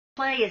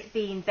play is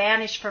being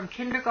banished from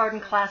kindergarten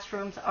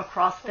classrooms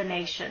across the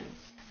nation.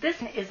 This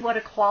is what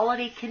a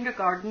quality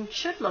kindergarten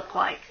should look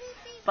like,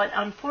 but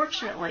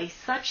unfortunately,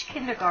 such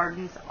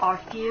kindergartens are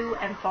few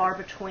and far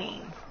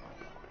between.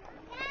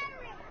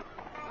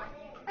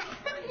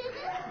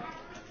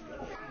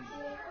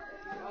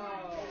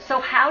 So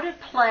how did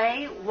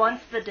play,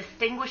 once the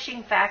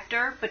distinguishing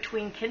factor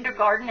between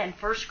kindergarten and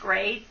first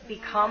grade,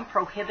 become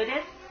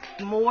prohibited?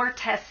 More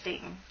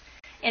testing.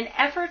 In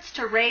efforts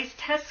to raise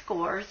test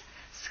scores,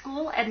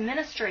 school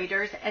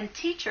administrators and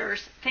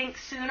teachers think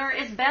sooner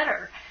is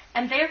better,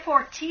 and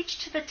therefore teach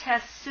to the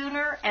test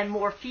sooner and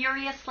more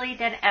furiously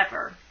than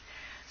ever.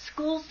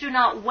 Schools do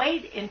not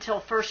wait until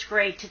first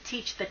grade to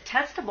teach the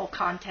testable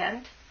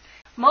content.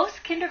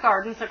 Most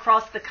kindergartens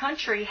across the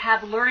country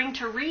have learning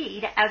to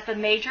read as the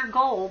major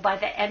goal by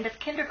the end of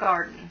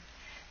kindergarten.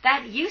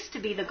 That used to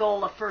be the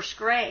goal of first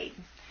grade.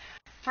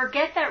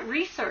 Forget that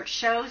research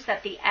shows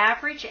that the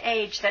average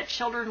age that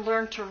children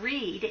learn to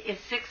read is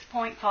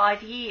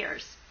 6.5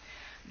 years.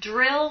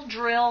 Drill,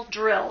 drill,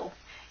 drill,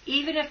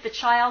 even if the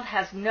child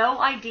has no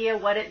idea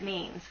what it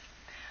means.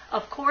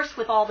 Of course,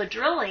 with all the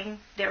drilling,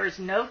 there is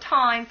no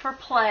time for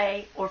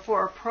play or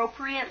for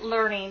appropriate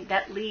learning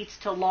that leads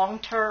to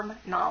long-term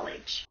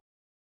knowledge.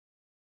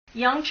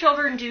 Young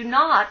children do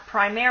not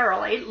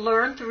primarily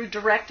learn through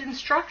direct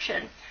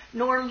instruction,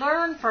 nor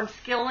learn from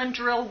skill and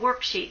drill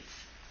worksheets.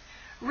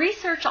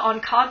 Research on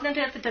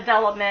cognitive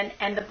development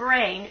and the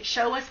brain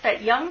show us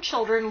that young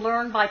children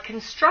learn by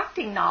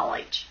constructing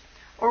knowledge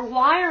or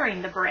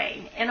wiring the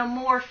brain in a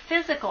more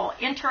physical,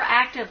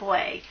 interactive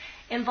way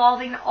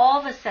involving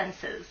all the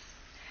senses.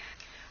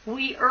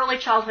 We early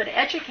childhood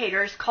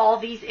educators call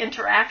these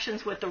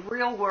interactions with the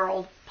real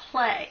world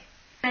play.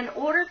 In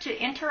order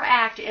to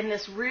interact in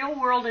this real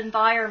world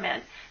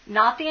environment,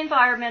 not the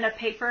environment of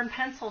paper and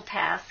pencil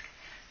task,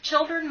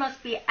 children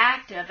must be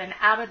active and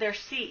out of their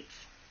seats.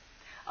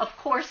 Of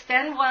course,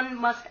 then one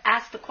must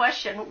ask the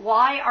question,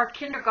 why are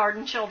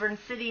kindergarten children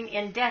sitting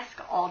in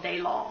desks all day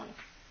long?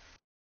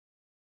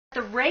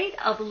 The rate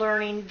of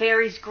learning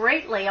varies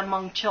greatly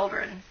among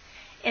children.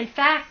 In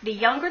fact, the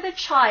younger the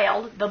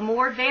child, the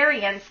more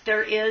variance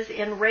there is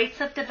in rates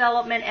of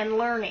development and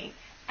learning,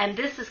 and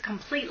this is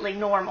completely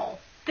normal.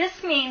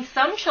 This means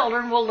some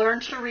children will learn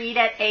to read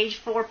at age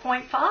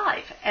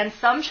 4.5, and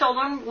some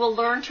children will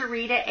learn to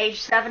read at age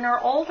 7 or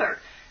older.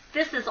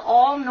 This is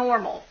all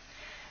normal.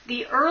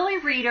 The early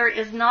reader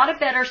is not a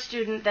better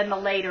student than the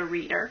later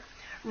reader.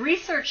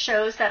 Research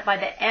shows that by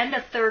the end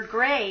of third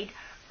grade,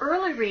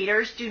 early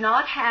readers do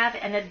not have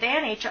an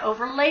advantage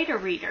over later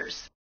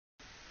readers.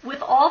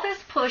 With all this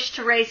push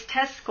to raise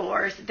test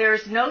scores, there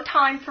is no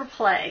time for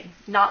play,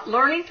 not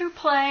learning through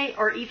play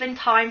or even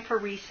time for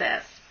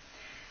recess.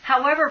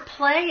 However,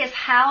 play is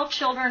how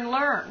children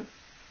learn,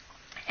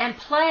 and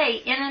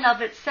play in and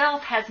of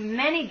itself has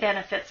many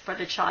benefits for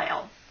the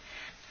child.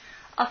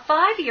 A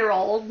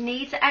 5-year-old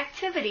needs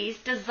activities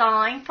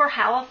designed for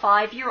how a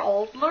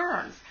 5-year-old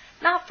learns,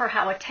 not for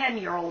how a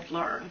 10-year-old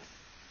learns.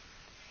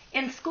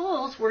 In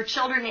schools where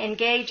children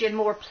engage in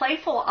more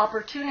playful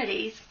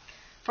opportunities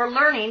for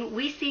learning,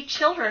 we see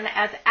children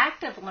as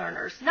active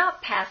learners,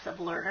 not passive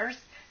learners.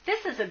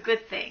 This is a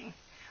good thing.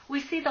 We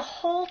see the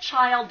whole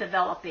child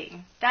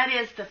developing, that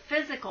is, the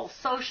physical,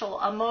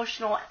 social,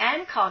 emotional,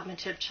 and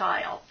cognitive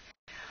child.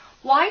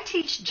 Why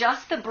teach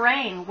just the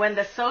brain when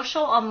the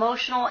social,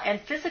 emotional,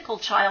 and physical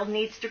child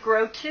needs to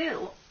grow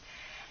too?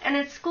 And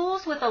in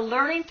schools with a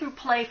learning through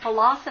play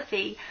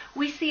philosophy,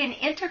 we see an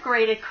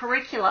integrated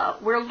curricula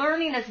where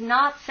learning is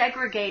not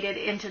segregated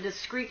into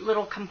discrete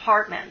little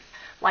compartments,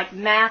 like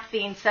math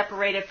being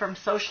separated from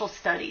social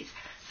studies,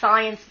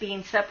 science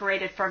being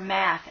separated from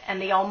math, and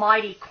the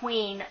almighty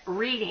queen,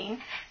 reading,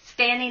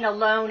 standing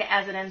alone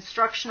as an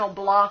instructional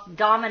block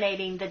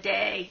dominating the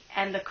day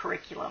and the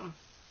curriculum.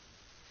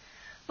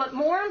 But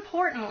more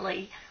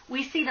importantly,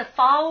 we see the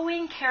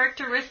following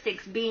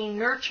characteristics being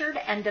nurtured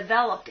and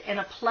developed in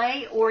a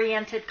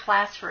play-oriented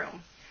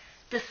classroom: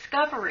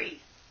 discovery,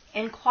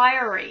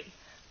 inquiry,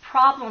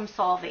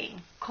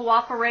 problem-solving,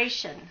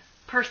 cooperation,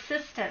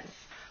 persistence,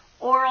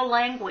 oral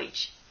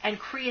language, and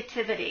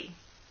creativity.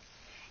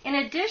 In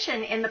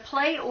addition, in the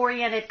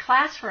play-oriented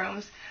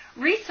classrooms,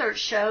 research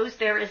shows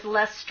there is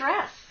less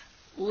stress,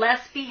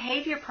 less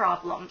behavior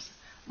problems,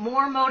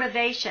 more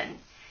motivation,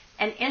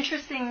 and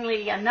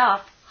interestingly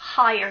enough,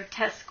 higher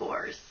test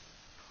scores.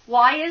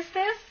 Why is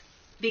this?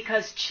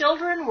 Because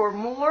children were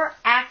more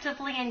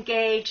actively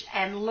engaged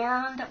and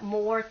learned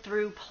more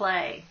through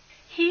play.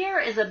 Here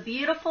is a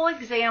beautiful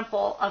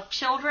example of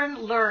children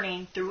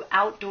learning through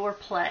outdoor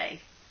play.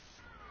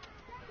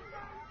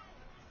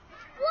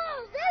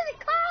 Whoa, there's a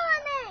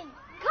colony!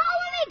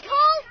 Colony,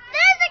 Cole!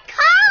 There's a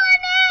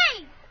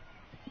colony!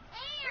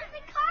 There's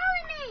a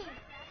colony!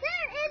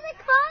 There is a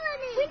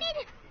colony! We need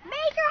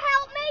major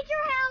help,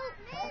 major help!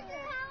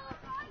 Major help!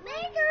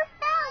 Major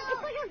help!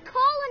 It's like a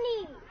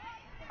colony!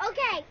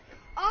 Okay,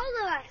 all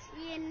of us,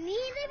 we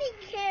need to be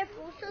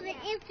careful so the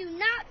ants do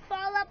not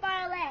fall up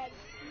our legs.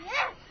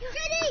 Yes!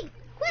 Jenny!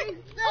 Quick,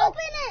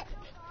 open it!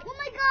 Oh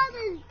my god,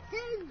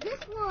 there's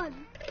this one!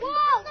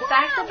 Whoa!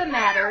 the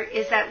matter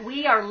is that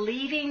we are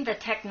leaving the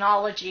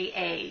technology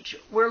age,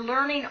 where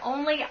learning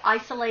only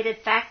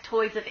isolated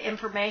factoids of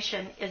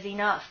information is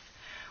enough.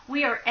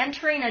 We are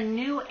entering a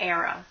new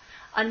era,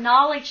 a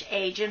knowledge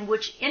age in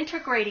which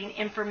integrating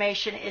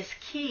information is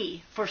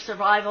key for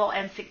survival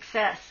and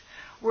success,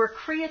 where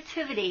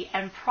creativity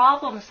and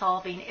problem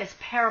solving is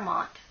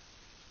paramount.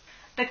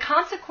 The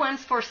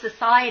consequence for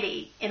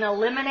society in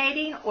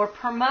eliminating or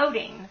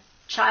promoting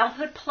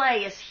childhood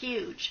play is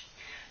huge.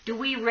 Do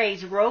we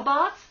raise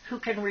robots who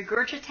can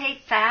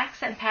regurgitate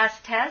facts and pass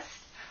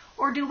tests?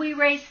 Or do we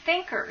raise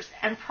thinkers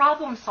and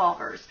problem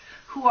solvers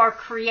who are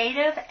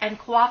creative and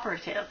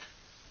cooperative?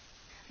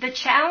 The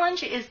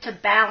challenge is to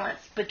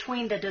balance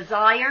between the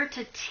desire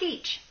to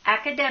teach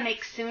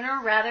academics sooner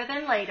rather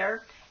than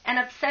later and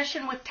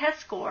obsession with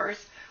test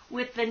scores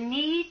with the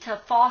need to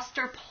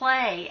foster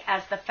play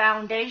as the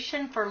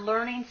foundation for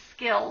learning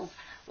skills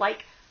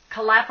like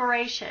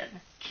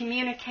collaboration,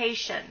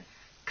 communication,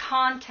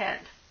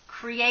 content,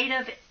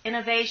 creative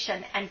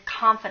innovation, and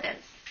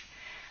confidence.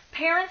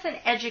 Parents and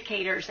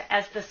educators,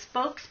 as the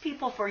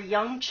spokespeople for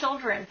young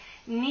children,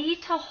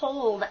 need to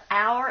hold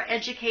our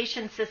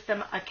education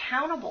system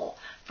accountable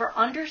for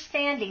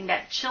understanding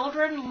that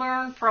children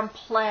learn from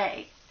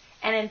play,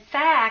 and in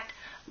fact,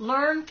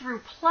 learn through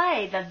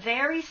play the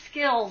very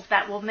skills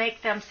that will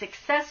make them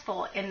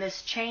successful in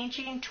this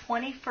changing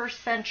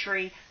 21st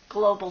century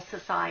global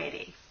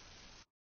society.